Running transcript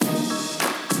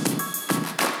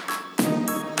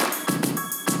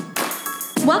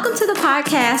Welcome to the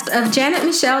podcast of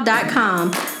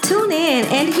JanetMichelle.com. Tune in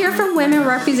and hear from women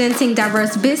representing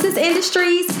diverse business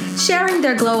industries, sharing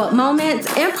their glow-up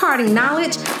moments, imparting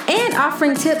knowledge, and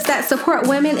offering tips that support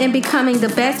women in becoming the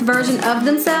best version of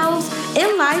themselves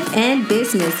in life and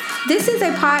business. This is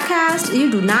a podcast you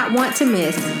do not want to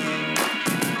miss.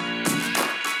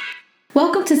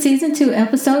 Welcome to Season 2,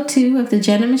 Episode 2 of the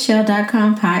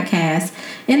JanetMichelle.com podcast.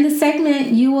 In this segment,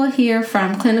 you will hear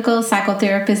from clinical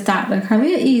psychotherapist Dr.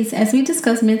 Carlia East as we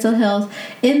discuss mental health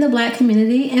in the Black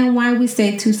community and why we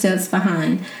stay 2 steps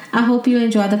behind. I hope you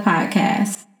enjoy the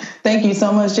podcast. Thank you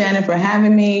so much, Janet, for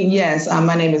having me. Yes,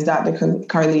 my name is Dr.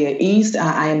 Carlia East.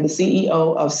 I am the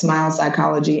CEO of Smile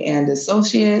Psychology and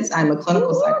Associates. I'm a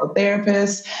clinical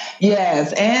psychotherapist,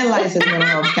 yes, and licensed mental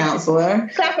health counselor.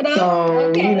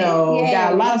 So,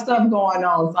 got a lot of stuff going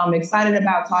on. So I'm excited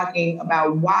about talking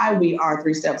about why we are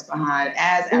 3 steps behind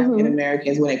as African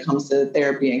Americans when it comes to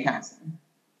therapy and counseling.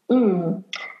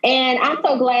 And I'm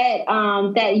so glad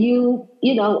that you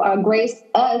grace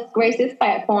this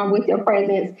platform with your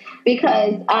presence,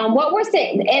 because what we're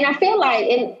saying, and I feel like,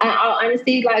 in all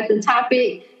honesty, like the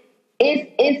topic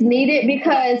is needed,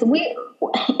 because we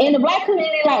in the Black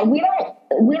community, like we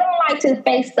don't like to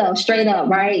face stuff straight up,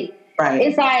 right? Right.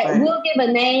 It's like we'll give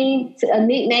a name, a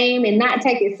nickname, and not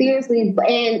take it seriously, and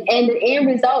the end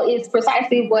result is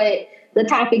precisely what the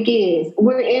topic is.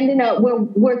 We're ending up,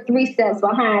 we're 3 steps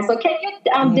behind. So can you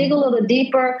dig a little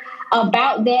deeper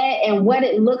about that and what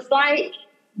it looks like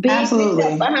being 3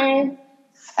 steps behind?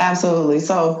 Absolutely.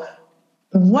 So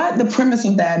what the premise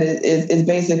of that is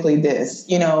basically this.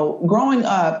 Growing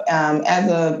up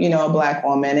as a Black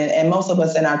woman, and most of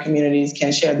us in our communities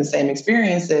can share the same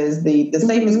experiences, the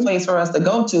safest place for us to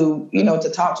go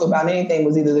to talk to about anything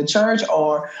was either the church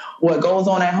or what goes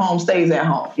on at home stays at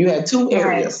home. You had 2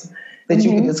 areas that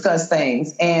you can discuss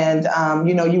things. And,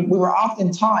 we were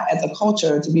often taught as a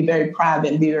culture to be very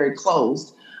private and be very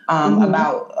closed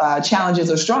about challenges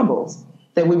or struggles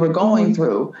that we were going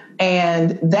through.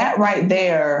 And that right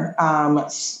there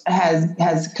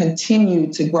has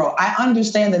continued to grow. I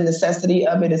understand the necessity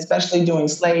of it, especially during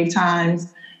slave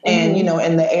times and,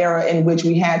 in the era in which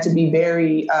we had to be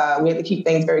we had to keep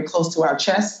things very close to our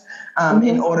chest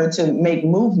in order to make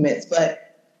movements. But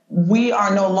we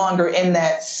are no longer in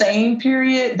that same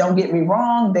period. Don't get me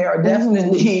wrong. There are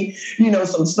definitely,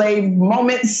 some slave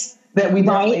moments that we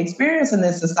definitely experience in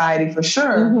this society for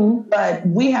sure. But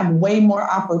we have way more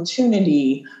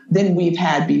opportunity than we've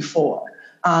had before.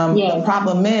 The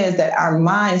problem is that our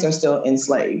minds are still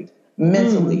enslaved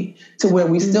mentally to where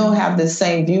we still have this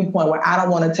same viewpoint where I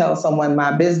don't want to tell someone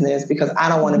my business because I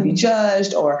don't want to be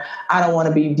judged, or I don't want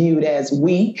to be viewed as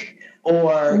weak,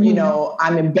 or,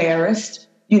 I'm embarrassed.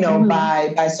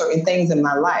 By certain things in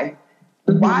my life.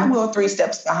 Why we're 3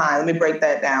 steps behind? Let me break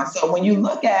that down. So when you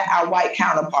look at our white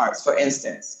counterparts, for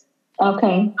instance, a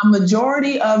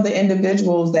majority of the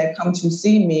individuals that come to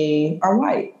see me are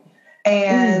white.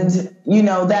 And,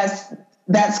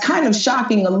 that's kind of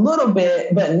shocking a little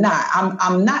bit, but not.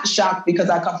 I'm not shocked because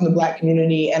I come from the Black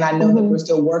community and I know that we're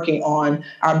still working on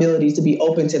our abilities to be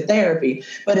open to therapy.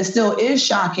 But it still is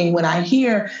shocking when I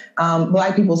hear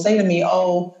Black people say to me,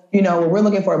 we're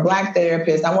looking for a Black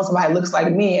therapist. I want somebody that looks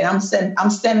like me. And I'm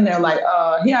standing there like,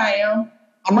 here I am.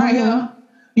 I'm right here.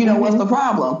 What's the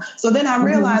problem? So then I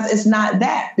realize it's not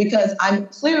that, because I'm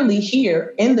clearly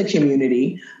here in the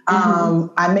community.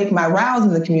 I make my rounds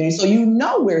in the community. So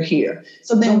we're here.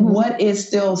 So then what is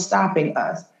still stopping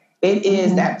us? It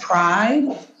is that pride,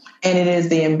 and it is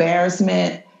the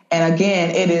embarrassment. And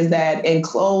again, it is that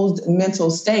enclosed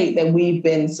mental state that we've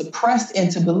been suppressed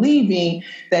into believing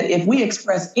that if we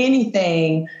express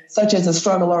anything such as a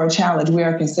struggle or a challenge, we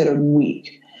are considered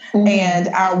weak. And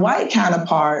our white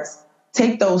counterparts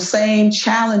take those same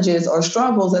challenges or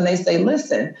struggles and they say,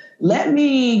 listen, let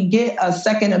me get a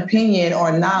second opinion or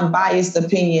a non-biased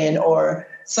opinion, or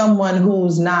someone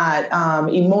who's not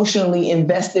emotionally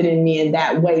invested in me in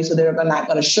that way, so they're not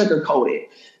going to sugarcoat it.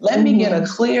 Let me get a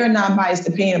clear, non-biased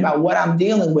opinion about what I'm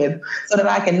dealing with so that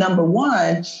I can, number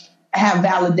one, have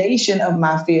validation of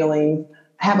my feelings,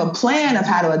 have a plan of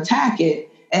how to attack it,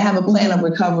 and have a plan of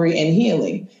recovery and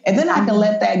healing. And then I can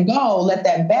let that go, let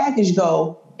that baggage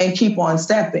go, and keep on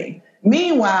stepping.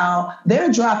 Meanwhile,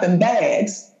 they're dropping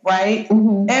bags, right?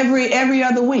 Every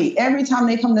other week. Every time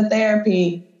they come to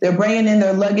therapy, they're bringing in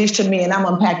their luggage to me and I'm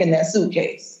unpacking that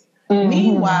suitcase.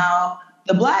 Meanwhile,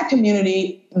 the Black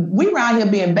community, we around here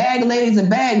being bag ladies and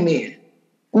bag men.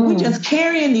 We just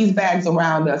carrying these bags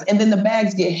around us. And then the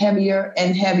bags get heavier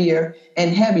and heavier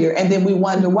and heavier. And then we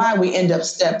wonder why we end up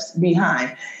steps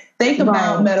behind. Think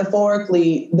about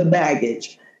metaphorically the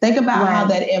baggage. Think about how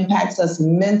that impacts us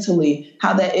mentally,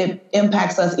 how that it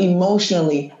impacts us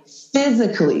emotionally,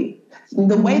 physically.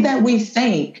 The way that we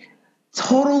think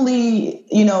totally,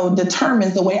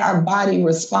 determines the way our body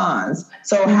responds.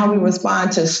 So how we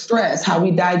respond to stress, how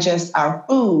we digest our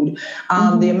food,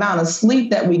 the amount of sleep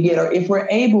that we get, or if we're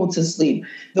able to sleep,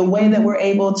 the way that we're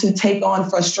able to take on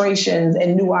frustrations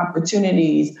and new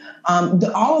opportunities.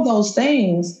 All of those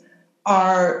things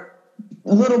are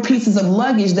little pieces of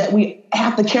luggage that we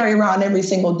have to carry around every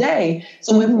single day.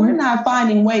 So if we're not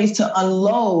finding ways to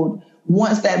unload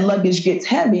once that luggage gets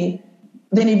heavy,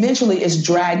 then eventually it's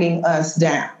dragging us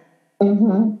down.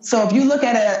 So if you look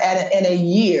at it in a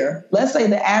year, let's say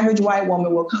the average white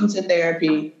woman will come to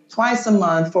therapy twice a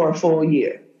month for a full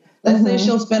year. Let's say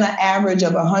she'll spend an average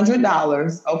of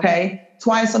 $100, okay,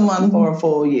 twice a month for a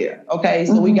full year. Okay,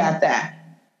 so we got that.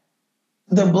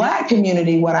 The Black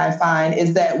community, what I find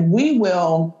is that we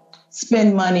will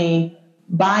spend money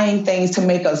buying things to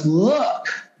make us look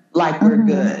like we're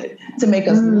good, to make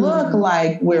us look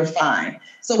like we're fine.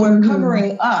 So we're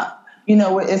covering up.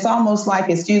 It's almost like,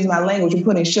 excuse my language, we're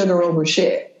putting sugar over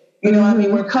shit. You know what I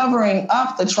mean? We're covering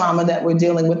up the trauma that we're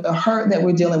dealing with, the hurt that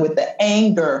we're dealing with, the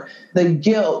anger, the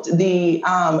guilt, the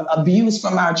abuse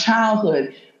from our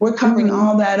childhood. We're covering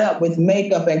all that up with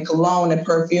makeup and cologne and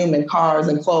perfume and cars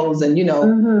and clothes and,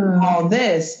 all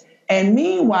this. And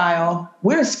meanwhile,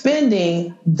 we're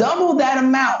spending double that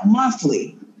amount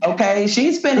monthly. Okay,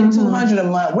 she's spending $200 a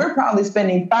month. We're probably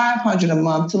spending $500 a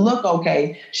month to look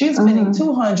okay. She's spending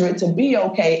 $200 to be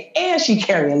okay, and she's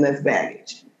carrying less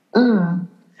baggage.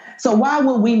 So why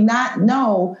would we not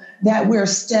know that we're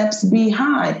steps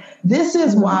behind? This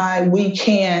is why we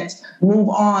can't move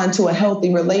on to a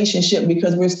healthy relationship,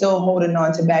 because we're still holding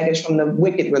on to baggage from the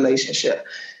wicked relationship.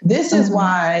 This is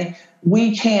why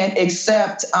we can't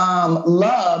accept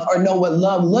love or know what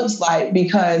love looks like,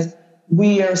 because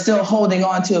we are still holding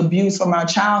on to abuse from our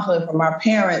childhood, from our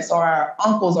parents or our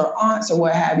uncles or aunts or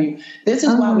what have you. This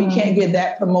is why we can't get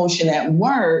that promotion at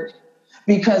work,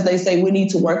 because they say we need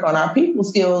to work on our people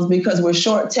skills because we're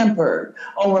short-tempered,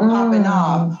 or we're popping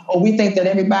off, or we think that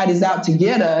everybody's out to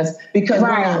get us because we're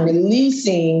not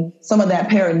releasing some of that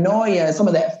paranoia, some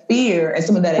of that fear, and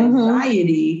some of that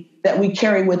anxiety that we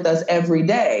carry with us every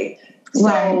day.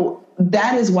 So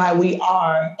that is why we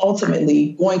are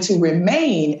ultimately going to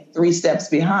remain 3 steps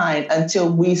behind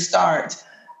until we start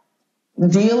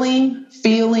dealing,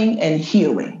 feeling, and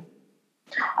healing.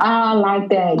 I like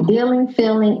that. Dealing,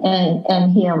 feeling,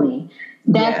 and healing.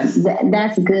 That's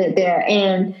good there.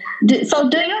 And so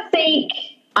do you think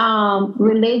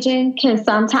religion can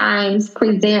sometimes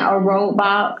present a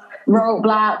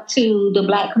roadblock to the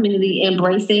Black community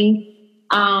embracing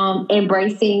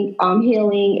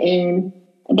healing and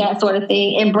that sort of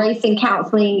thing, embracing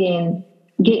counseling and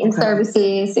getting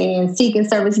services and seeking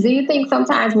services? Do you think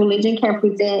sometimes religion can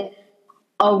present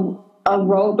a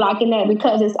roadblock in that?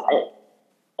 Because it's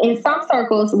in some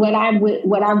circles, what I've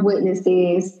witnessed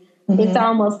is it's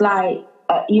almost like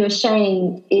you're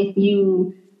ashamed if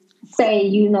you say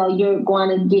you're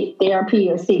going to get therapy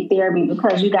or seek therapy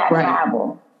because you got a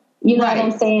Bible. You know what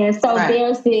I'm saying? So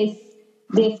there's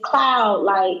this cloud,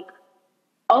 like,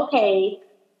 okay,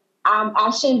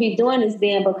 I shouldn't be doing this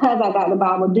then because I got the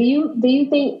Bible. Do you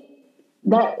think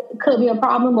that could be a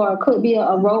problem, or it could be a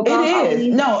roadblock? It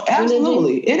is. No,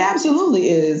 absolutely. It absolutely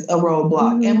is a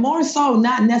roadblock. And more so,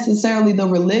 not necessarily the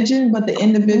religion, but the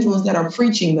individuals that are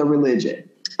preaching the religion.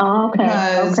 Oh, okay.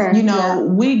 Because,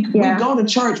 we go to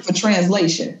church for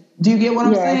translation. Do you get what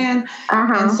I'm saying?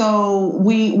 And so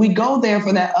we go there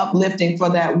for that uplifting, for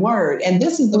that word. And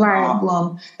this is the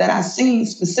problem that I see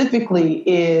specifically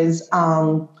is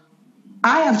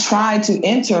I have tried to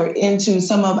enter into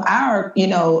some of our,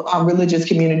 religious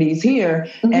communities here,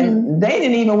 and they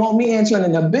didn't even want me entering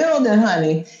in the building,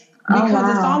 honey,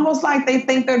 because it's almost like they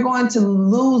think they're going to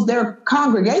lose their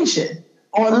congregation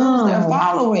or lose their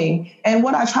following. And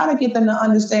what I try to get them to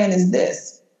understand is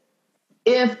this: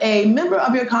 if a member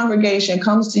of your congregation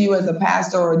comes to you as a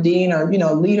pastor or a dean or,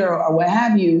 leader or what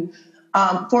have you,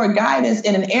 for guidance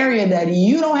in an area that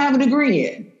you don't have a degree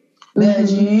in, that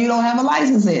you don't have a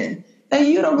license in, that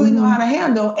you don't really know how to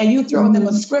handle, and you throw them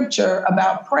a scripture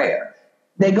about prayer.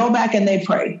 They go back and they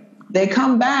pray. They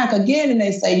come back again and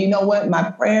they say, you know what, my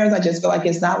prayers, I just feel like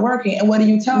it's not working. And what do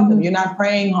you tell them? You're not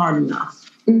praying hard enough.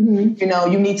 You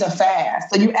need to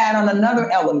fast. So you add on another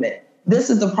element. This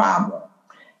is the problem.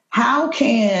 How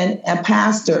can a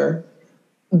pastor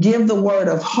give the word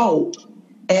of hope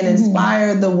and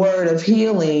inspire the word of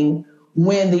healing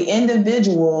when the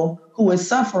individual who is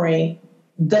suffering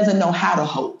doesn't know how to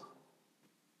hope?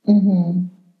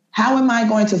 How am I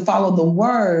going to follow the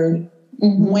word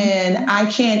when I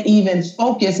can't even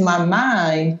focus my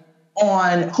mind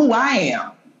on who I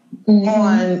am.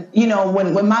 On,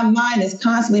 when my mind is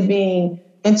constantly being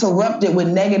interrupted with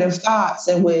negative thoughts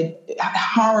and with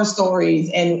horror stories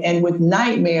and with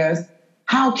nightmares,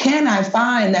 how can I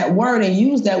find that word and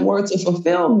use that word to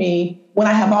fulfill me when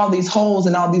I have all these holes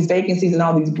and all these vacancies and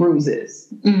all these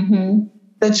bruises?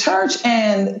 The church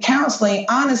and counseling,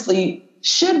 honestly,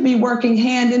 should be working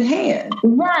hand in hand.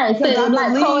 Right. So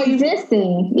like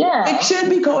coexisting. Yeah. It should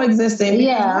be coexisting.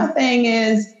 Yeah. One thing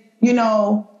is,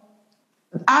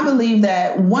 I believe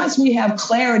that once we have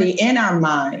clarity in our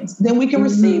minds, then we can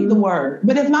receive the word.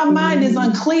 But if my mind is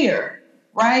unclear,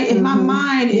 right? If my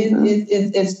mind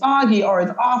is foggy or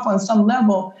is off on some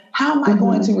level, how am I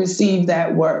going to receive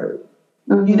that word?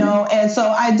 And so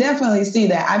I definitely see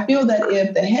that. I feel that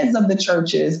if the heads of the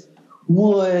churches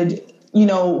would,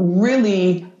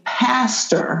 really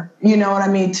pastor,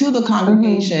 to the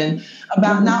congregation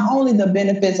about not only the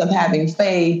benefits of having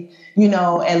faith,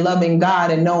 and loving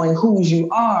God and knowing who you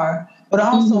are, but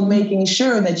also making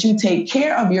sure that you take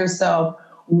care of yourself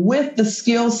with the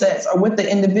skill sets or with the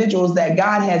individuals that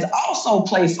God has also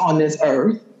placed on this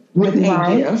earth with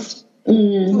a gift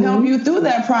to help you through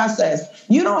that process.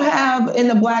 You don't have in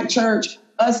the Black church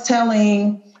us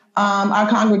telling our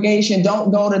congregation,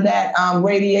 don't go to that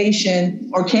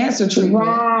radiation or cancer treatment.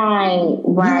 Right. You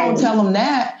won't tell them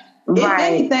that. If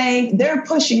anything, they're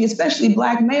pushing, especially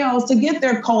Black males, to get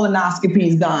their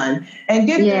colonoscopies done and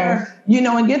get their,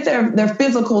 and get their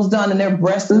physicals done and their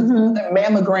breast, their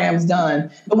mammograms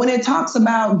done. But when it talks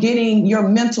about getting your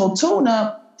mental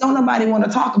tune-up, don't nobody want to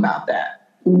talk about that.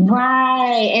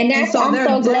 Right. And I'm so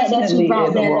glad that you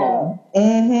brought that up.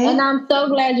 And I'm so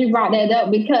glad you brought that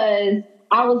up because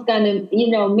I was going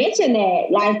to, mention that.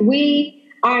 Like, we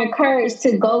are encouraged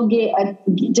to go get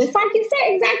just like you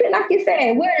said, exactly like you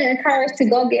said, we're encouraged to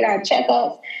go get our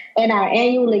checkups and our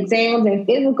annual exams and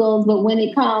physicals. But when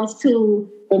it comes to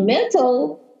the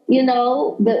mental,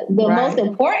 the most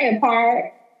important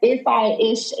part, it's like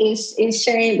it's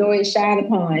shamed or it's shied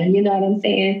upon. You know what I'm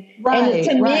saying? Right, and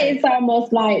to me, it's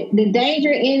almost like the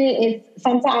danger in it is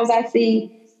sometimes I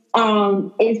see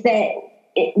is that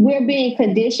we're being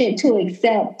conditioned to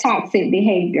accept toxic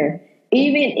behavior.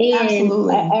 Even in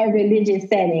a religious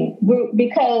setting,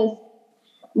 because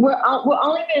we're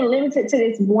only being limited to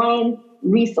this one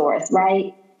resource,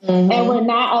 right? And we're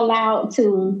not allowed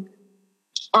to,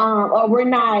 or we're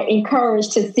not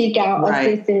encouraged to seek out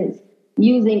assistance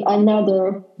using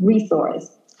another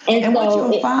resource. And so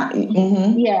what you'll find,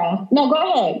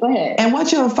 go ahead. And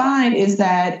what you'll find is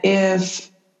that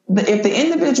if the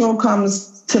individual comes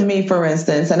to me, for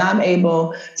instance, and I'm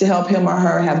able to help him or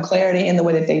her have clarity in the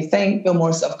way that they think, feel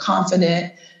more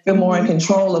self-confident, feel more in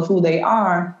control of who they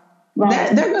are,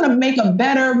 they're going to make a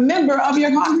better member of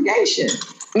your congregation.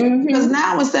 Because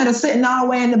now instead of sitting all the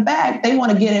way in the back, they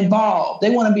want to get involved.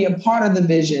 They want to be a part of the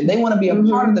vision. They want to be a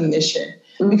part of the mission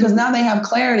because now they have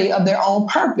clarity of their own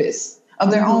purpose, of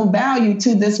their own value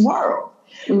to this world.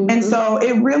 And so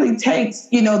it really takes,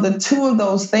 the two of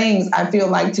those things, I feel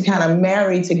like, to kind of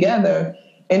marry together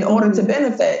in order to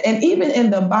benefit. And even in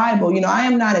the Bible, I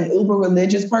am not an uber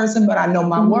religious person, but I know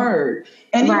my word.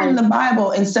 And even in the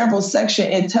Bible, in several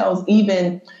sections, it tells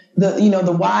even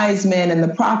the wise men and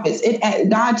the prophets,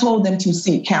 God told them to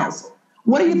seek counsel.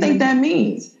 What do you think that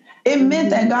means? It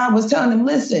meant that God was telling them,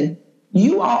 listen,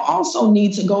 you all also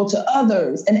need to go to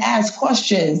others and ask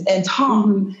questions and talk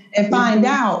and find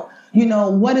out,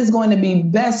 what is going to be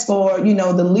best for,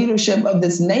 the leadership of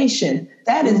this nation.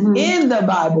 That is in the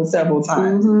Bible several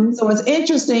times. So it's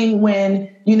interesting when,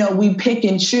 we pick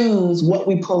and choose what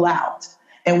we pull out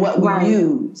and what we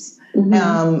use,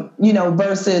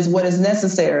 versus what is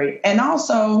necessary. And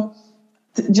also,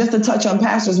 just to touch on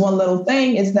pastors, one little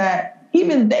thing is that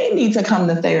even they need to come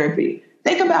to therapy.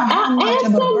 Think about how much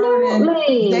of a burden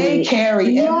they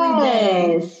carry every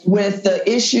day with the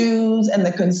issues and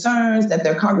the concerns that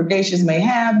their congregations may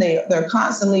have. They're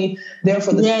constantly there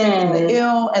for the sick and the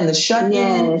ill and the shut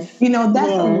in.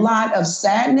 That's a lot of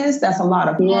sadness. That's a lot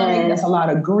of heartache. That's a lot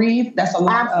of grief. That's a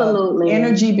lot of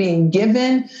energy being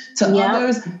given to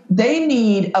others. They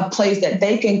need a place that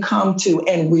they can come to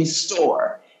and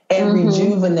restore and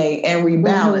rejuvenate and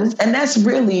rebalance. And that's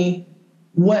really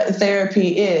what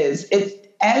therapy is. It's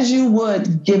as you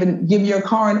would give your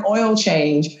car an oil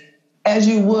change, as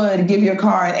you would give your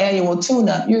car an annual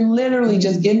tune-up. You're literally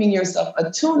just giving yourself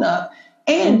a tune-up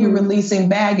and you're releasing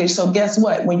baggage. So guess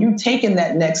what? When you're taking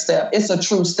that next step, it's a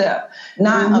true step,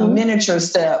 not a miniature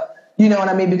step. You know what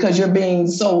I mean? Because you're being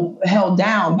so held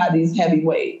down by these heavy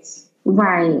weights.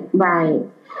 Right.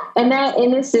 And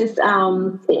it's just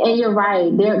and you're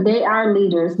right. They are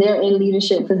leaders. They're in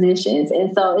leadership positions,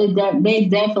 and so they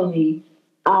definitely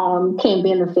can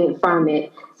benefit from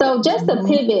it. So just to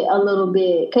pivot a little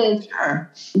bit, because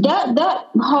that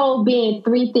whole being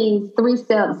three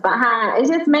steps behind, it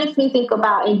just makes me think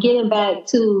about and getting back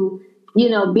to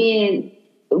being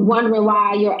wondering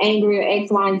why you're angry or X,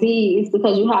 Y, and Z is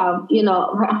because you have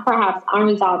perhaps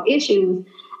unresolved issues.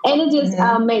 And it just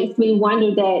makes me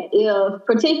wonder that if,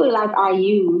 particularly like our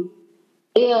youth,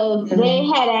 if they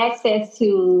had access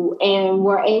to and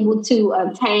were able to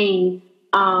obtain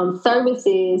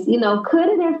services, could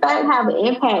it in fact have an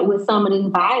impact with some of this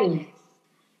violence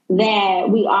that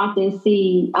we often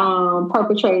see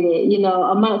perpetrated,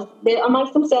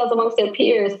 amongst themselves, amongst their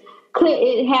peers? Could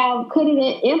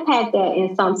it impact that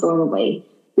in some sort of way?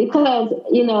 Because,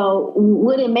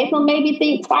 would it make them maybe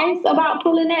think twice about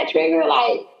pulling that trigger?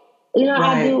 Like,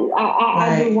 I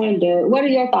do wonder. What are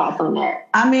your thoughts on that?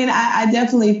 I mean, I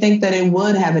definitely think that it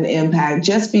would have an impact,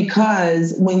 just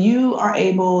because when you are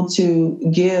able to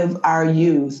give our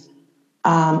youth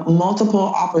multiple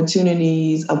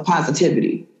opportunities of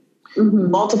positivity,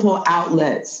 multiple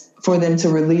outlets for them to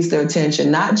release their attention,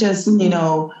 not just,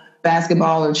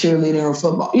 basketball or cheerleading or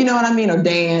football, you know what I mean, or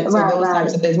dance or those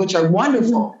types of things, which are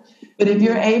wonderful. But if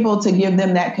you're able to give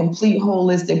them that complete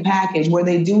holistic package where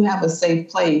they do have a safe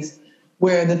place,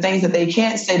 where the things that they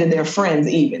can't say to their friends,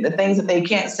 even the things that they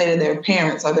can't say to their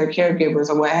parents or their caregivers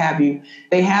or what have you,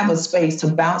 they have a space to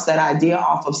bounce that idea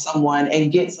off of someone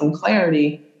and get some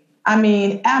clarity. I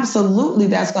mean, absolutely,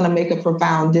 that's going to make a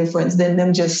profound difference than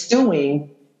them just stewing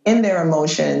in their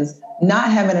emotions,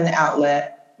 not having an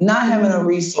outlet, not having a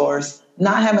resource,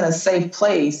 not having a safe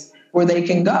place where they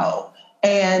can go.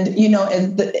 And,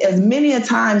 as many a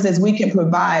times as we can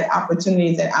provide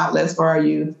opportunities and outlets for our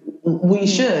youth, we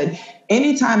should.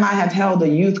 Anytime I have held a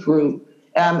youth group,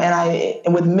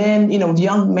 and with men,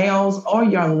 young males or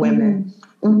young women,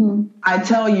 I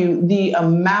tell you the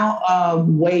amount of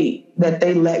weight that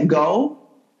they let go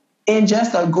in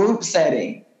just a group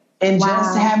setting, and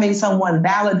just having someone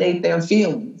validate their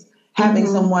feelings, having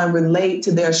someone relate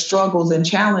to their struggles and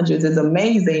challenges is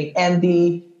amazing. And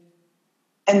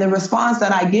the response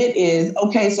that I get is,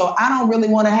 okay, so I don't really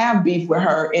want to have beef with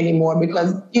her anymore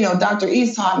because, Dr.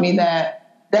 East taught me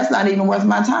that that's not even worth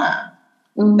my time,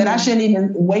 that I shouldn't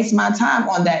even waste my time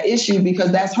on that issue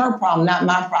because that's her problem, not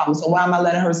my problem. So why am I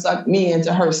letting her suck me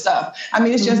into her stuff? I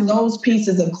mean, it's just those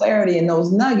pieces of clarity and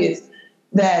those nuggets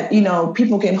that,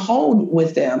 people can hold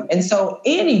with them. And so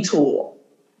any tool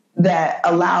that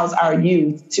allows our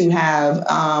youth to have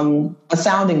a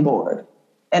sounding board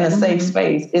and a safe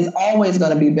space is always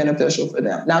going to be beneficial for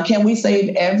them. Now, can we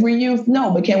save every youth?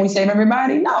 No. But can we save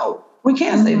everybody? No, we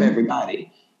can't save everybody.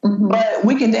 But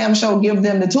we can damn sure give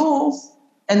them the tools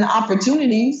and the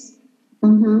opportunities.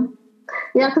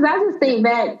 Yeah, because I just think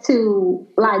back to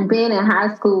like being in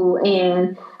high school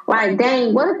and like,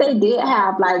 dang, what if they did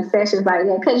have like sessions like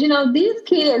that? Because, these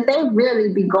kids, they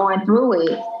really be going through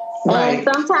it. And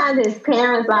sometimes as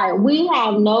parents, like, we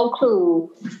have no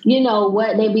clue,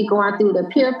 what they be going through, the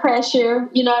peer pressure,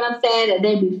 you know what I'm saying, that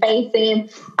they be facing,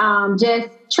 just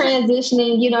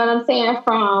transitioning, you know what I'm saying,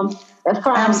 from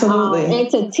absolutely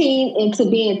into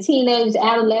being teenagers,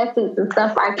 adolescents and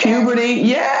stuff like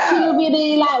puberty, that.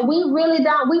 Puberty, like we really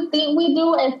don't. We think we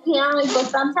do as parents, but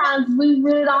sometimes we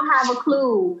really don't have a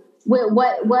clue with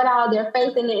what all they're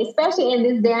facing, especially in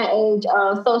this day and age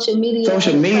of social media,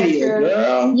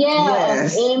 girl.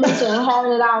 Yes. Image and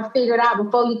having it all figured out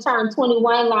before you turn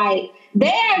 21. Like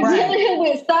they're dealing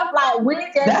with stuff like we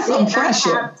just That's some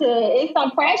pressure. It's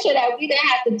some pressure that we didn't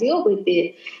have to deal with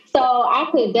it. So I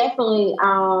could definitely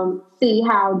see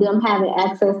how them having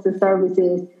access to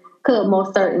services could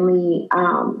most certainly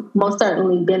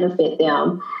benefit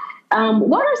them.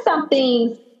 What are some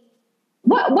things?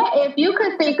 What if you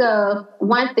could think of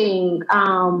one thing,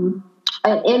 an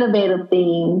innovative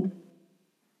thing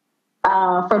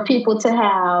for people to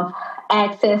have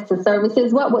access to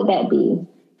services? What would that be?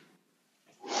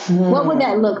 What would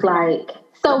that look like?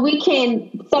 So we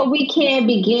can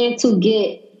begin to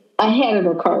get ahead of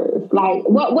the curve. Like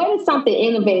what is something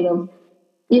innovative,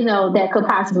 that could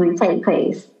possibly take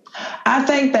place? I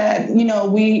think that,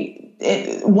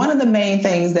 one of the main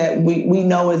things that we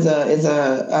know is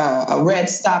a red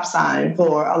stop sign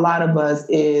for a lot of us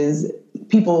is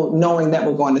people knowing that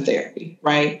we're going to therapy,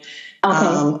 right?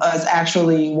 Okay. Us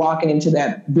actually walking into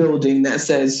that building that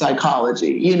says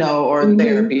psychology, or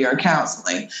therapy or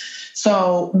counseling.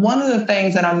 So one of the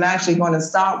things that I'm actually going to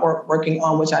start working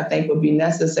on, which I think would be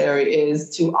necessary,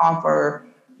 is to offer,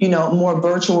 more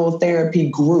virtual therapy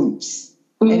groups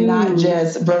and not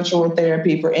just virtual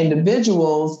therapy for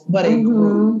individuals, but a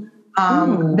group.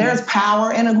 There's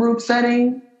power in a group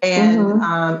setting,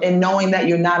 and in knowing that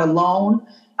you're not alone,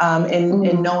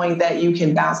 and knowing that you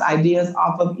can bounce ideas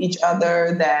off of each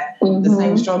other, that the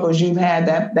same struggles you've had,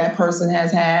 that person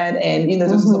has had, and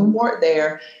there's support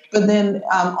there. But then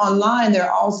online,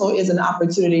 there also is an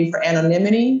opportunity for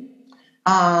anonymity,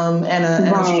 and a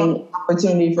strong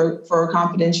opportunity for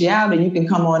confidentiality. You can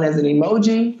come on as an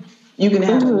emoji. You can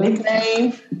have a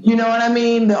nickname. You know what I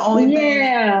mean? The only thing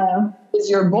is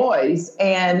your voice.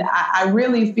 And I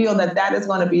really feel that is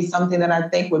going to be something that I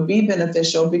think would be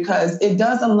beneficial, because it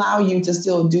does allow you to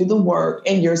still do the work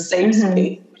in your safe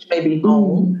space, which may be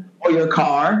home or your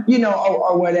car,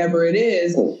 or whatever it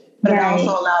is. But it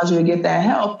also allows you to get that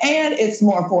help. And it's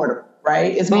more affordable,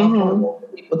 right? It's more affordable for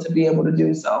people to be able to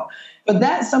do so. But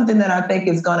that's something that I think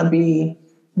is going to be,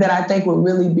 that I think would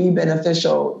really be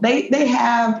beneficial. They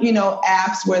have,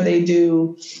 apps where they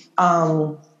do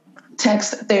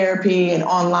text therapy and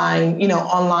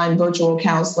online virtual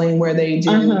counseling, where they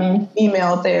do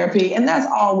email therapy, and that's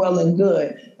all well and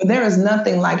good. But there is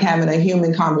nothing like having a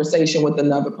human conversation with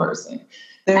another person.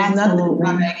 There's nothing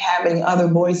like having other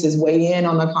voices weigh in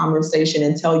on the conversation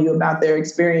and tell you about their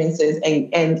experiences,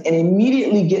 and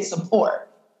immediately get support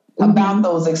about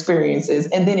those experiences,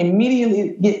 and then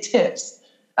immediately get tips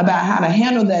about how to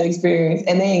handle that experience.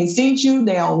 And they ain't seen you,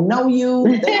 they don't know you,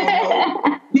 they don't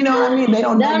know, you know what I mean? They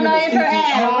don't know you for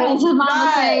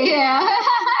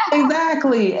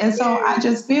Exactly. And so I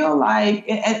just feel like,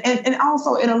 and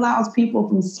also it allows people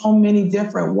from so many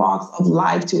different walks of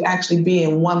life to actually be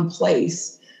in one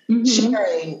place,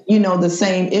 sharing, the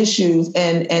same issues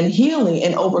and healing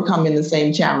and overcoming the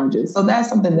same challenges. So that's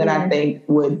something that I think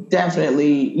would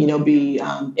definitely, be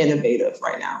innovative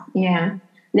right now. Yeah,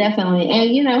 definitely.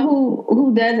 And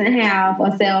who doesn't have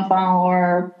a cell phone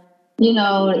or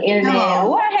the internet, or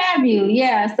what have you?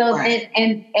 Yeah. So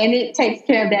and it takes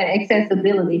care of that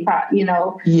accessibility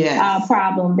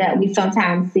problem that we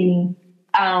sometimes see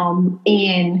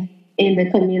in the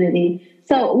community.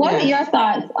 So what are your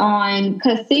thoughts on,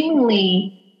 because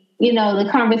seemingly, the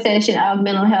conversation of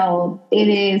mental health, it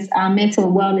is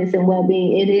mental wellness and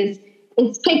well-being,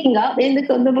 it's picking up in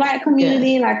the Black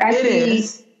community. Yes, like I see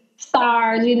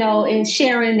stars, and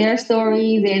sharing their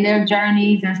stories and their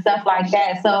journeys and stuff like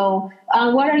that. So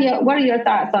what are your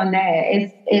thoughts on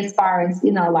that, as far as,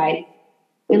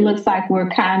 it looks like we're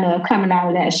kind of coming out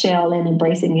of that shell and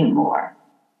embracing it more?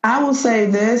 I will say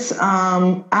this.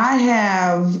 I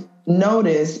have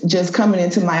noticed, just coming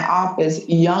into my office,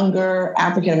 younger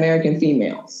African-American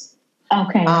females.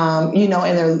 Okay. When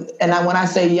I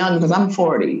say young, because I'm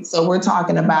 40, so we're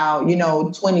talking about,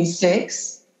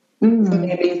 26 to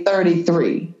maybe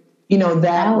 33,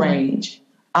 that range.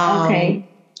 Okay.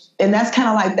 And that's kind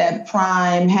of like that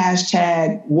prime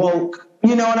 # woke,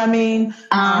 you know what I mean?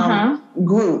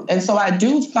 Group. And so I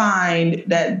do find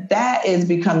that is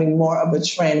becoming more of a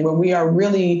trend, where we are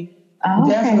really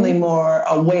definitely more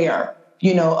aware,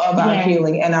 of our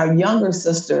healing, and our younger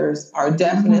sisters are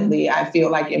definitely, I feel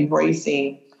like,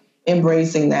 embracing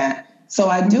that. So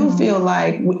I do feel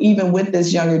like even with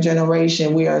this younger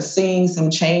generation, we are seeing some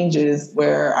changes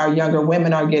where our younger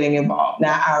women are getting involved.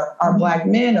 Now, our Black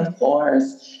men, of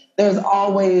course, there's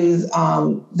always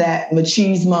that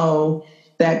machismo,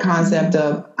 that concept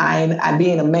of I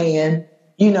being a man,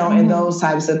 and those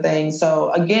types of things.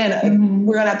 So again,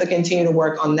 we're going to have to continue to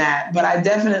work on that. But I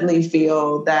definitely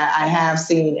feel that I have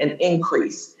seen an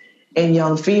increase in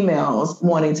young females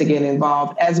wanting to get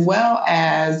involved, as well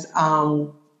as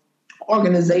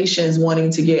organizations wanting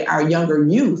to get our younger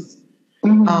youth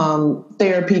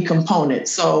therapy component.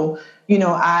 So,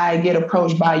 I get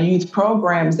approached by youth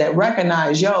programs that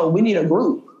recognize, we need a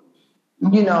group.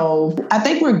 I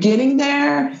think we're getting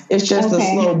there. It's just a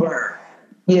slow burn.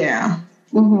 Yeah.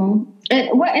 And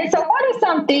so what are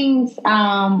some things,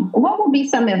 what would be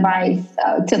some advice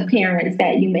to parents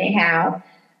that you may have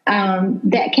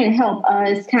that can help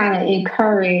us kind of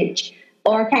encourage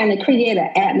or kind of create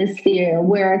an atmosphere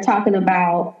where talking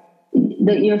about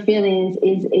your feelings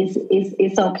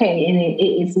is okay and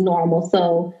it's normal?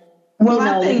 So,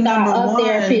 I think the thought of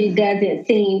therapy doesn't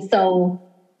seem so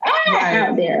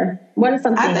out there. What are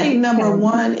some things? I think number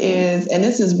one is, and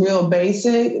this is real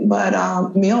basic, but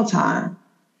mealtime.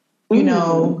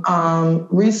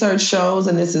 Research shows,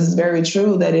 and this is very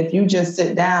true, that if you just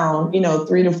sit down,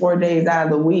 3 to 4 days out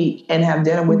of the week and have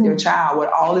dinner with your child with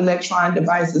all electronic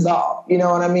devices off,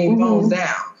 phones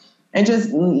down, and just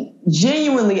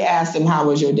genuinely ask them, how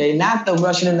was your day? Not the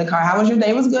rushing in the car. How was your day?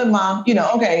 It was good, Mom.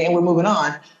 Okay, and we're moving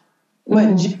on.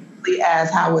 But simply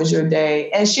ask, how was your day?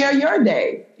 And share your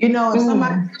day. If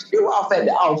somebody pissed you off at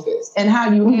the office and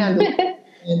how you handle it.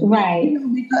 Right.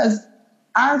 Because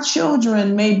our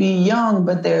children may be young,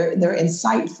 but they're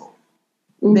insightful.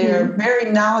 They're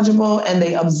very knowledgeable and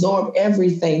they absorb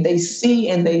everything. They see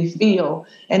and they feel.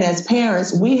 And as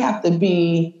parents, we have to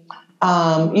be,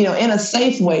 in a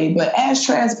safe way, but as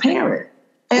transparent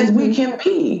as we can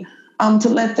be, to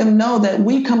let them know that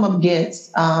we come up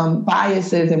against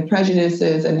biases and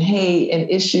prejudices and hate and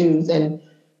issues and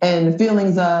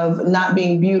feelings of not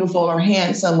being beautiful or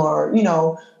handsome or,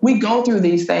 we go through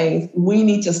these things. We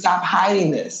need to stop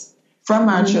hiding this from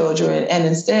our children and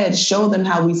instead show them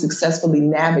how we successfully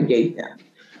navigate them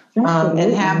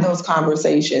and have those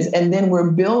conversations. And then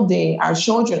we're building our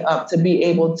children up to be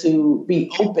able to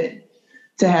be open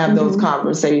to have those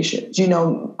conversations.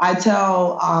 I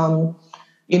tell,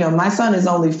 my son is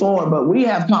only 4, but we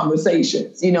have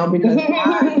conversations, because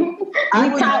I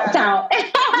would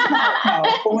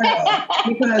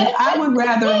because I would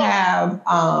rather have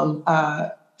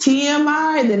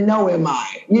TMI than no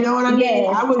MI. You know what I mean?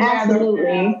 Yes, I would rather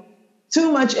have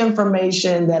too much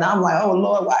information that I'm like, oh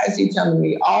Lord, why is he telling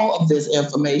me all of this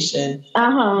information?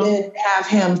 Than have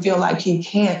him feel like he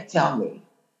can't tell me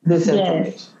this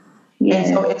information. Yes.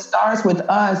 And so it starts with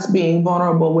us being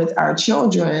vulnerable with our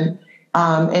children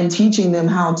and teaching them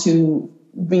how to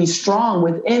be strong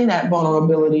within that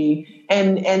vulnerability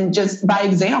and just by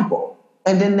example.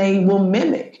 And then they will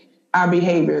mimic our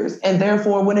behaviors. And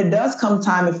therefore, when it does come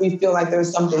time, if we feel like there's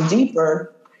something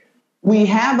deeper, we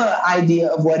have an idea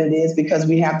of what it is because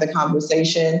we have the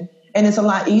conversation. And it's a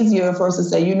lot easier for us to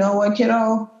say, you know what,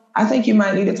 kiddo, I think you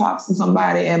might need to talk to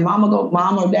somebody and mom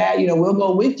or dad, we'll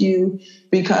go with you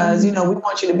because, we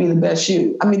want you to be the best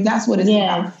you. I mean, that's what it's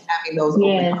about, having those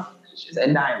open conversations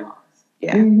and dialogues.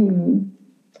 Yeah. And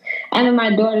then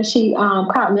my daughter, she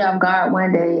caught me off guard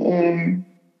one day and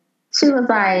she was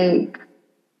like,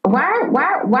 why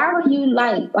were you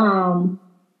like,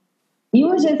 you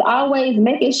were just always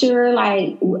making sure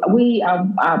like we, our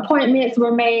appointments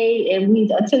were made and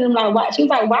we attended them like what? She was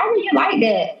like, why were you like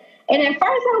that? And at first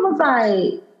I was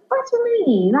like, what you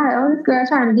mean? Like, oh, this girl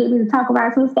trying to get me to talk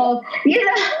about some stuff,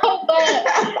 but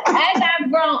as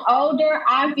I've grown older,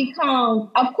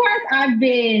 of course, I've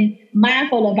been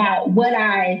mindful about what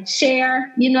I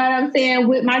share, you know what I'm saying,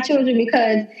 with my children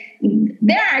because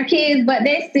they're our kids, but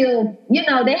they still,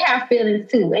 they have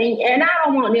feelings too. And I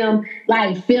don't want them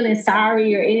like feeling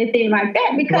sorry or anything like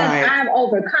that because I've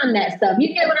overcome that stuff.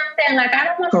 You get what I'm saying? Like, I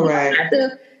don't want them to have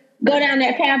to go down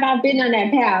that path. I've been on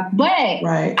that path. But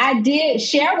I did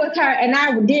share with her, and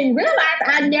I didn't realize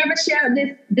I never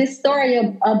shared this story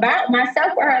about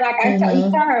myself with her. Like I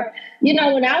told her,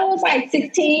 when I was like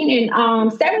 16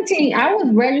 and 17, I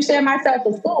was registering myself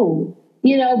for school.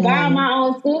 Buying my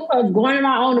own school clothes, going to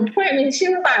my own appointments. She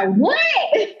was like, what?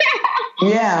 I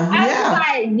was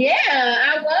like,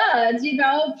 I was,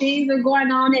 things are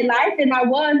going on in life and I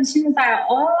was. And she was like,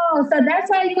 oh, so that's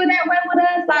why you were that way with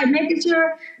us? Like making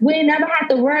sure we never have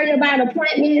to worry about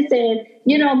appointments and,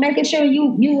 making sure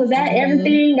you was at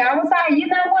everything. I was like, you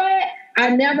know what? I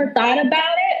never thought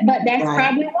about it, but that's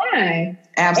probably why.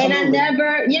 Absolutely. And I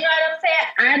never, you know what I'm saying?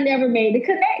 I never made the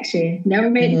connection.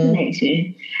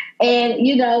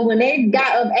 And, when they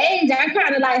got of age, I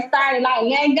kind of like started like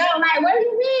letting go. Like, what do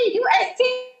you mean? You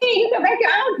 18, you can make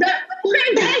your own duck. You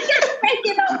can't make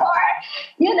it no more.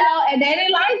 And they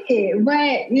didn't like it.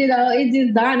 But, it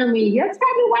just dawned on me. That's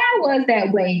probably why I was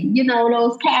that way.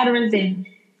 Those patterns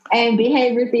and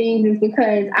behavior things is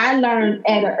because I learned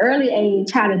at an early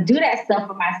age how to do that stuff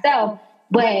for myself.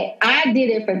 But I did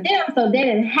it for them, so they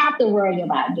didn't have to worry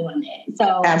about doing that.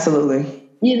 So absolutely.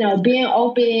 Being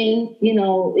open,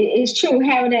 it's true,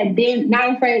 having that, being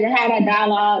not afraid to have that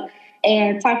dialogue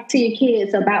and talk to your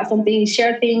kids about some things,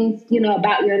 share things,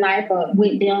 about your life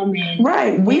with them.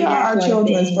 And, we are our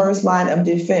children's first line of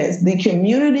defense. The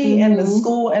community and the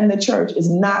school and the church is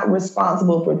not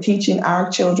responsible for teaching our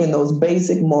children those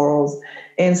basic morals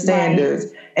and standards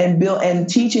and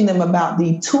teaching them about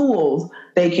the tools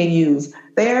they can use.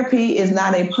 Therapy is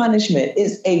not a punishment,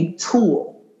 it's a tool.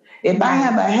 If I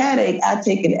have a headache, I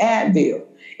take an Advil.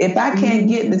 If I can't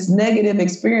get this negative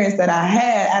experience that I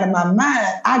had out of my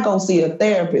mind, I go see a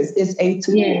therapist. It's a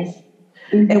tool. Yes.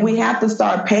 And we have to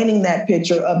start painting that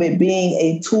picture of it being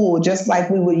a tool, just like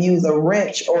we would use a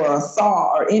wrench or a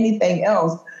saw or anything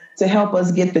else to help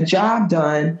us get the job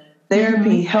done.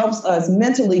 Therapy helps us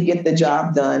mentally get the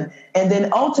job done, and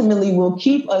then ultimately will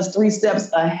keep us 3 steps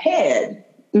ahead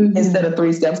instead of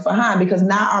 3 steps behind, because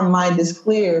now our mind is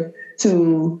clear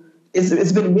to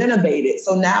it's been renovated.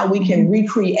 So now we can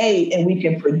recreate and we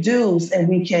can produce and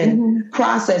we can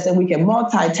process and we can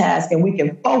multitask and we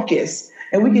can focus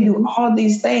and we can do all of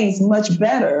these things much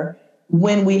better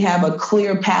when we have a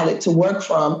clear palette to work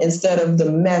from instead of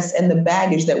the mess and the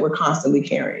baggage that we're constantly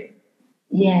carrying.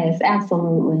 Yes,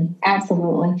 absolutely.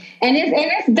 Absolutely. And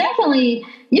it's definitely,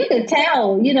 you could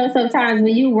tell, sometimes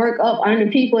when you work up under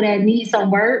people that need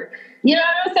some work, you know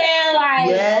what I'm saying? Like,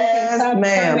 yes, okay,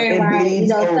 ma'am. It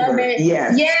bleeds over.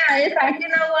 Yes. Yeah, it's like, you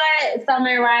know what? Some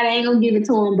ain't right. I ain't gonna give it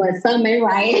to them, but some ain't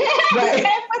right. Right.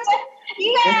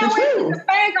 You gotta put the thing on it,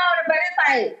 but it's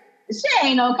like, shit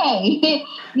ain't okay.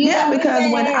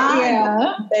 Because when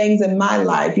I do things in my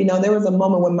life, there was a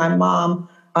moment when my mom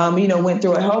went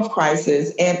through a health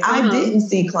crisis, and I didn't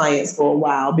see clients for a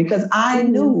while because I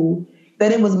knew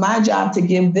that it was my job to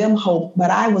give them hope, but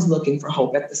I was looking for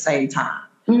hope at the same time.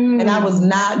 And I was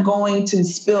not going to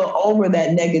spill over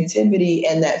that negativity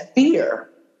and that fear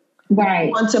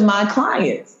onto my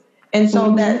clients. And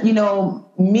so that,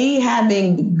 me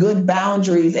having good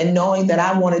boundaries and knowing that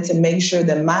I wanted to make sure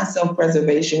that my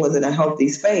self-preservation was in a healthy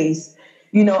space,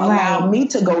 allowed me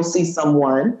to go see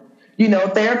someone.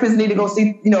 Therapists need to go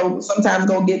see, sometimes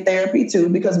go get therapy too,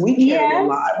 because we carry a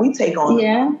lot. We take on a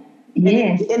lot.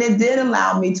 And it did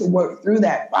allow me to work through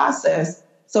that process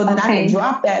so that I could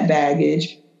drop that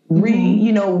baggage,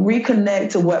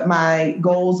 reconnect to what my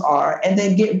goals are, and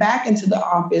then get back into the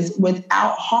office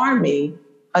without harming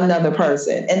another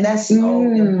person. And that's so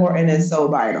important and so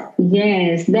vital.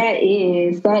 Yes, that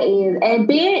is. And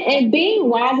being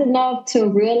wise enough to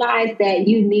realize that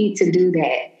you need to do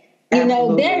that.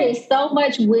 Absolutely. There is so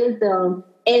much wisdom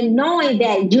in knowing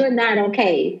that you're not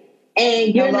okay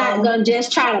and you're not going to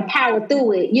just try to power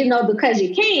through it, because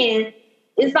you can.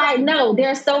 It's like, no,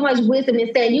 there's so much wisdom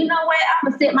in saying, you know what, I'm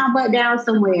going to sit my butt down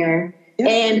somewhere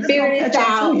and figure this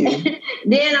out.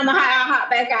 Then I'll hop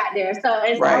back out there. So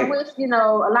I wish, a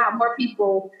lot more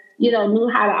people, knew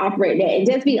how to operate that and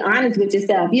just be honest with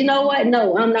yourself. You know what?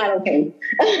 No, I'm not okay.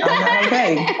 I'm not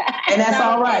okay. And that's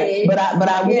all right. But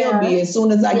I will be as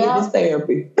soon as I get this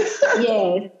therapy.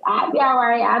 Yes, I'll be all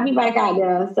right. I'll be back out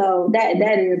there. So that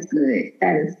is good.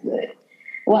 That is good.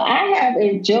 Well, I have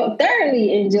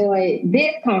thoroughly enjoyed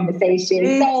this conversation.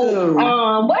 Me too.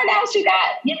 What else you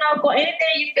got?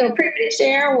 Anything you feel privy to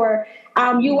share, or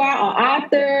you are an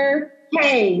author.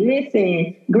 Hey,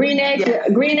 listen, Green Eggs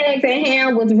and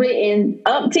Ham was written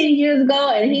up 10 years ago,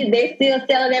 and they still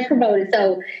selling and promoting.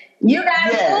 So you got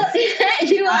a book. I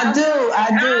do.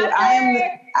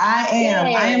 I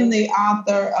am the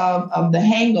author of The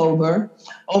Hangover,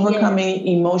 Overcoming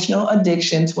Emotional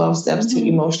Addiction, 12 Steps to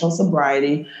Emotional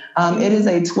Sobriety. It is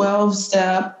a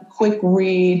 12-step, quick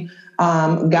read,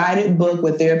 guided book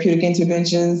with therapeutic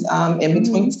interventions in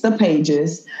between the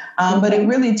pages. But it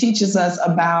really teaches us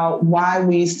about why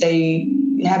we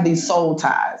have these soul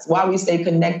ties, why we stay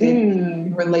connected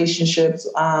in relationships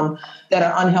that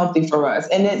are unhealthy for us.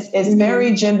 And it's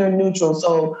very gender neutral.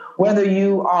 So whether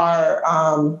you are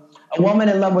a woman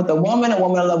in love with a woman in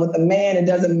love with a man, it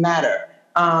doesn't matter.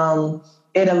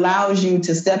 It allows you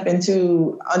to step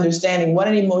into understanding what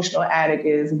an emotional addict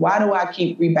is. Why do I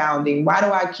keep rebounding? Why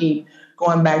do I keep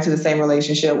going back to the same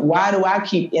relationship? Why do I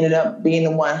keep ended up being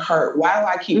the one hurt? Why do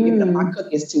I keep giving up my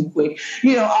cookies too quick?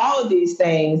 All of these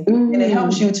things. And it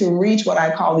helps you to reach what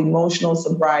I call emotional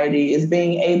sobriety, is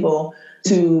being able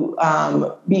to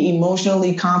be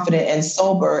emotionally confident and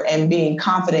sober, and being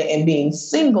confident in being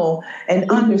single, and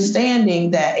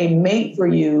understanding that a mate for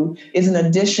you is an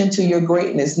addition to your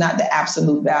greatness, not the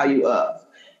absolute value of.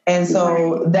 And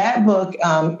so that book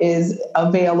is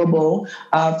available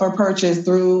for purchase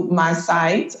through my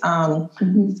site,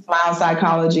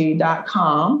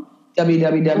 smilespsychology.com,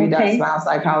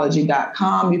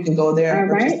 www.smilespsychology.com. You can go there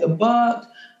and purchase the book.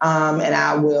 And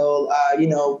I will,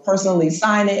 personally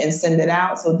sign it and send it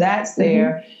out. So that's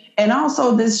there. And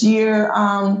also this year,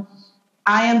 I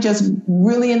am just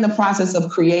really in the process of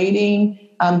creating,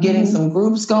 getting some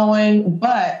groups going.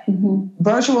 But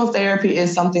virtual therapy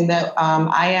is something that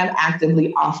I am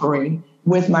actively offering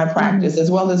with my practice,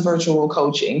 as well as virtual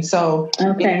coaching. So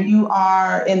if you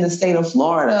are in the state of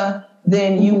Florida,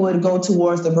 then you would go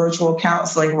towards the virtual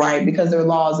counseling, right? Because there are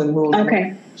laws and rules.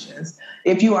 And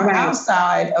if you are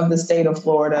outside of the state of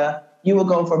Florida, you will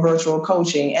go for virtual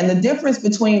coaching. And the difference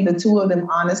between the two of them,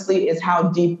 honestly, is how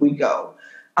deep we go.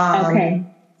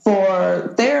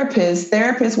 For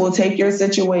therapists will take your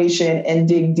situation and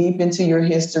dig deep into your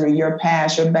history, your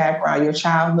past, your background, your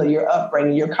childhood, your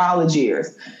upbringing, your college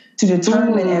years. to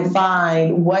determine and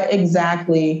find what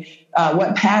exactly,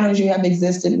 what patterns you have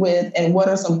existed with, and what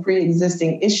are some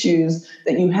pre-existing issues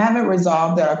that you haven't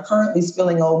resolved that are currently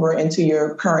spilling over into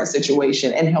your current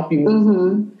situation and help you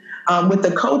move. With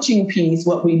the coaching piece,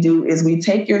 what we do is we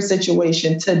take your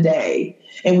situation today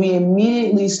and we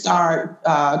immediately start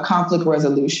conflict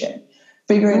resolution,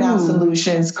 figuring out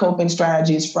solutions, coping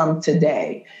strategies from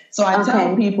today. So I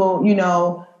tell people,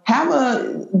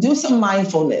 do some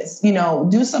mindfulness,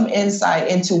 do some insight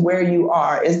into where you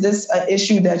are. Is this an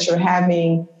issue that you're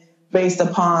having based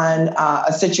upon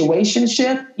a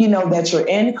situationship, that you're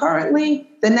in currently?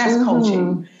 Then that's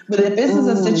coaching. But if this is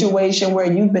a situation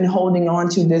where you've been holding on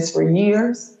to this for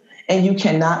years and you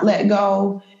cannot let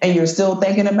go and you're still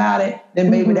thinking about it, then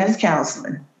maybe that's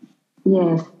counseling.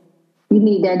 Yes. You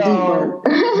need that deep work.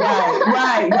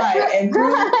 Right. And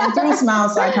through Smile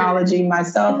Psychology,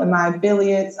 myself and my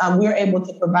affiliates, we're able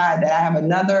to provide that. I have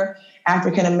another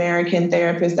African-American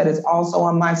therapist that is also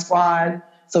on my squad.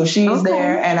 So she's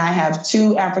there, and I have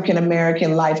 2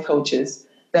 African-American life coaches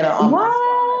that are on my squad.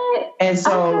 And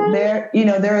so there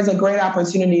is a great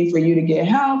opportunity for you to get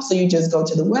help. So you just go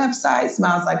to the website,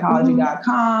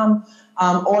 smilepsychology.com,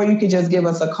 or you can just give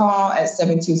us a call at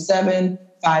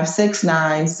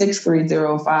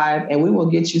 727-569-6305, and we will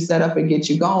get you set up and get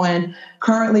you going.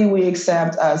 Currently, we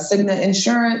accept Cigna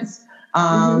Insurance,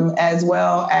 as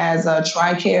well as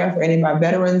TRICARE for any of our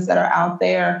veterans that are out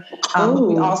there. But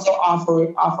we also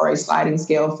offer a sliding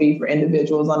scale fee for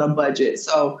individuals on a budget.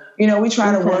 So, we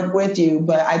try to work with you,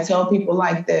 but I tell people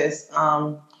like this,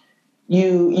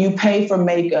 you pay for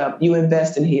makeup, you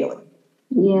invest in healing.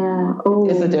 Yeah. Oh,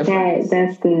 it's a difference.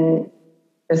 That's good.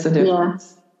 It's a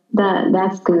difference. Yeah,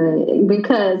 that's good,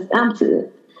 because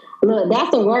look,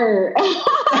 that's a word.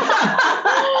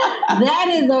 That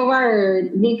is a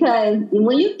word, because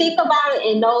when you think about it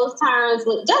in those terms,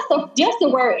 with just the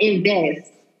word invest,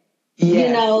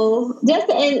 and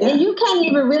you can't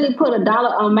even really put a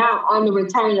dollar amount on the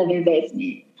return of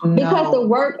investment, because the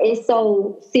work is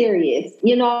so serious.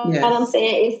 You know what I'm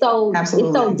saying? It's so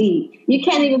deep. You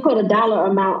can't even put a dollar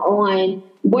amount on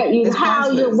what you're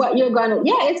gonna.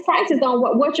 Yeah, it's prices on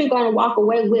what you're gonna walk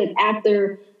away with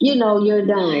after you're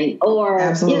done,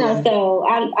 or So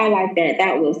I like that.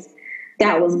 That was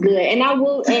good, and I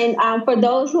will. And for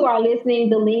those who are listening,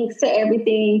 the links to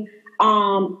everything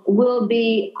will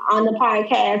be on the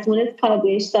podcast when it's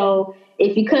published. So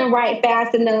if you couldn't write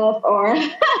fast enough, or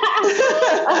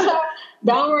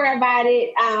don't worry about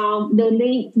it. The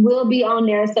links will be on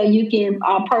there, so you can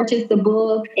purchase the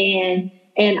book and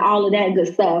all of that good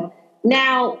stuff.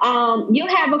 Now, you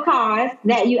have a cause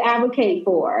that you advocate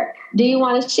for. Do you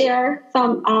want to share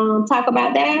talk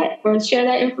about that, or share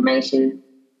that information?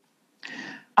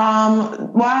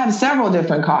 Well, I have several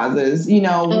different causes.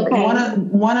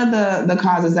 One of the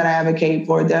causes that I advocate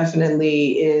for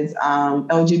definitely is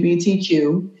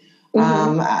LGBTQ.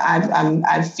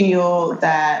 I feel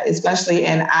that, especially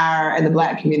in the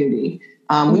Black community,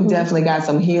 we've definitely got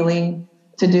some healing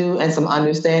to do and some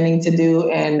understanding to do,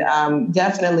 and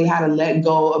definitely how to let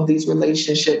go of these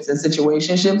relationships and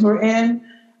situationships we're in.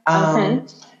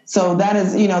 So that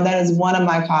is one of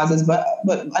my causes, but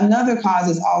another cause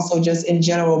is also just in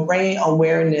general bringing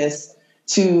awareness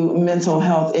to mental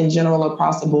health in general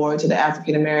across the board, to the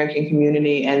African American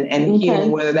community, and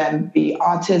healing, whether that be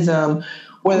autism,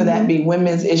 whether that be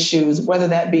women's issues, whether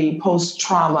that be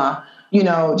post-trauma,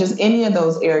 just any of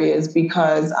those areas,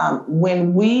 because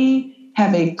when we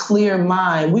have a clear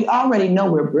mind, we already know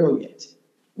we're brilliant.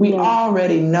 We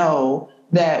already know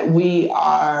that we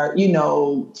are,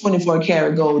 24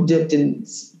 karat gold dipped in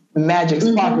magic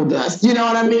sparkle dust. You know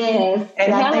what I mean? Yes.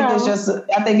 And I think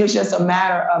it's just a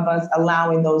matter of us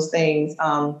allowing those things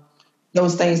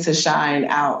to shine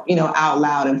out, out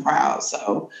loud and proud.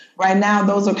 So right now,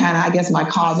 those are kind of, I guess, my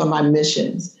cause or my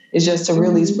missions. Is just to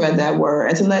really spread that word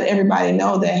and to let everybody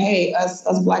know that, hey, us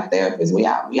Black therapists, we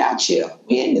out chill.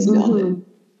 We in this building.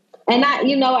 And I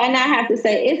have to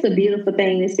say, it's a beautiful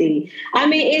thing to see. I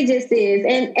mean, it just is.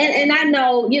 And I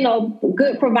know,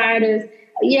 good providers,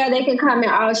 they can come in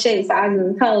all shapes, sizes,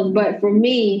 and colors. But for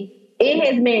me, it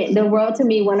has meant the world to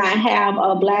me when I have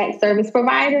a Black service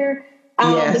provider.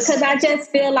 Because I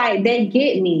just feel like they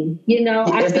get me,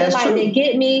 I feel like they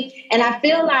get me, and I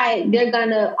feel like they're going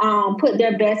to put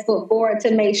their best foot forward to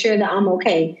make sure that I'm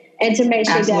okay and to make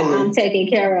sure that I'm taken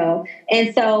care of.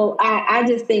 And so I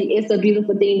just think it's a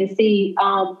beautiful thing to see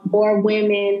more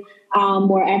women,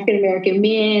 more African-American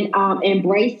men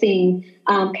embracing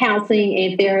counseling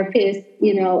and therapists,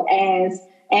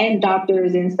 as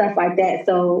doctors and stuff like that.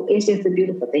 So it's just a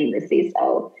beautiful thing to see.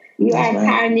 So you are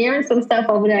pioneering some stuff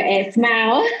over there at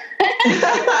Smile.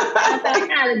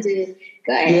 I psychologist.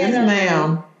 Go ahead. Yes,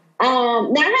 ma'am.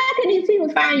 Now, how can these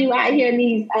people find you out here in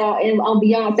these on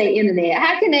Beyonce internet?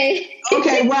 How can they?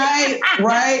 Okay, right. How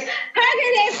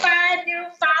can they find you,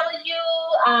 follow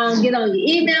you, get on your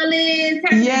email list?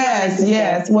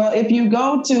 Yes. Well, if you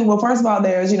go to, first of all,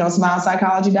 there's,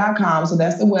 smilepsychology.com. So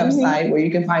that's the website where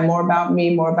you can find more about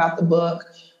me, more about the book,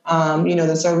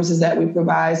 the services that we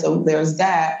provide. So there's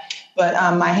that. But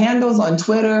my handles on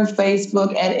Twitter,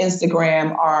 Facebook, and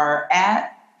Instagram are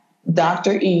at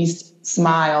Dr. East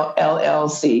Smile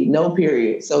LLC, no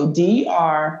period. So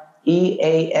DREAST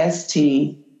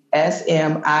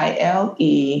SMILE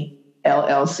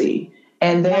LLC.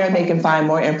 And there they can find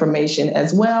more information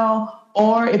as well.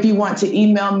 Or if you want to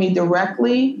email me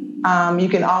directly, you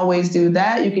can always do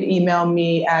that. You can email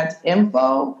me at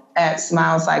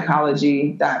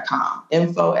info@smilepsychology.com.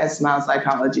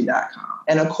 info@smilepsychology.com.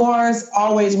 And of course,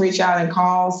 always reach out and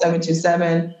call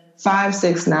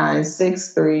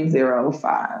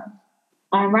 727-569-6305.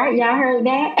 All right, y'all heard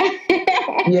that?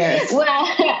 Yes. Well,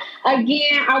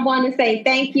 again, I want to say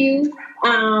thank you.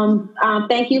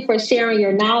 Thank you for sharing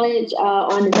your knowledge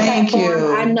on this platform. Thank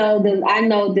you. I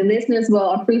know the listeners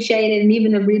will appreciate it, and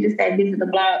even the readers that visit the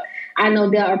blog, I know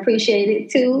they'll appreciate it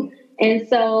too. And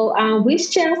so we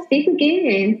shall speak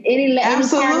again. Any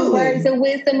final words of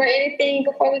wisdom or anything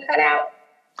before we cut out?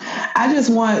 I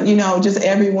just want, just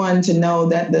everyone to know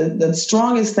that the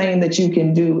strongest thing that you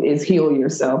can do is heal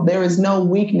yourself. There is no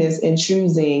weakness in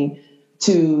choosing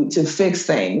to fix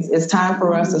things. It's time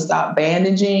for us to stop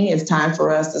bandaging. It's time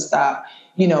for us to stop,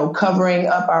 covering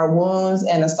up our wounds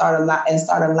and start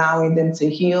allowing them to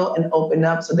heal and open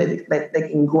up so that they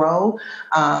can grow,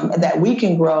 that we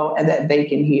can grow and that they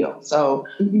can heal. So,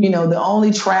 the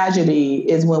only tragedy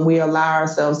is when we allow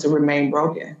ourselves to remain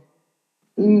broken.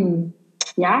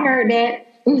 Y'all heard that.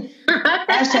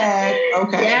 Hashtag,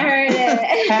 okay. Y'all heard that.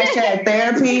 Hashtag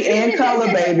therapy in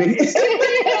color, baby.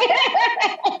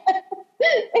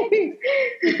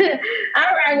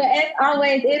 All right. Well, as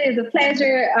always, it is a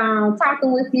pleasure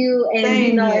talking with you.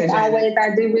 And, as always,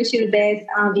 I do wish you the best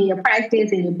in your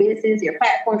practice, in your business, your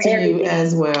platform, everything. You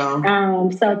as well.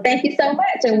 So thank you so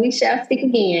much. And we shall speak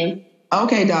again.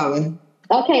 Okay, darling.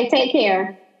 Okay. Take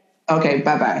care. Okay.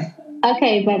 Bye-bye.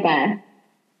 Okay. Bye-bye.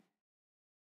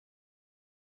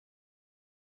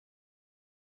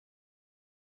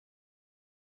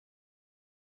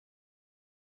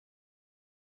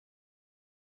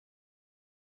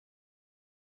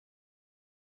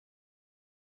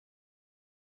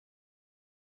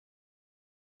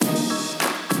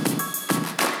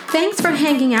 Thanks for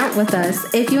hanging out with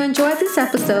us. If you enjoyed this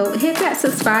episode, hit that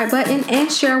subscribe button and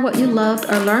share what you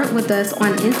loved or learned with us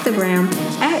on Instagram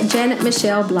at Janet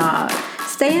Michelle Blog.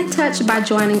 Stay in touch by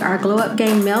joining our Glow Up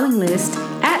Game mailing list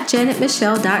at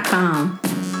janetmichelle.com.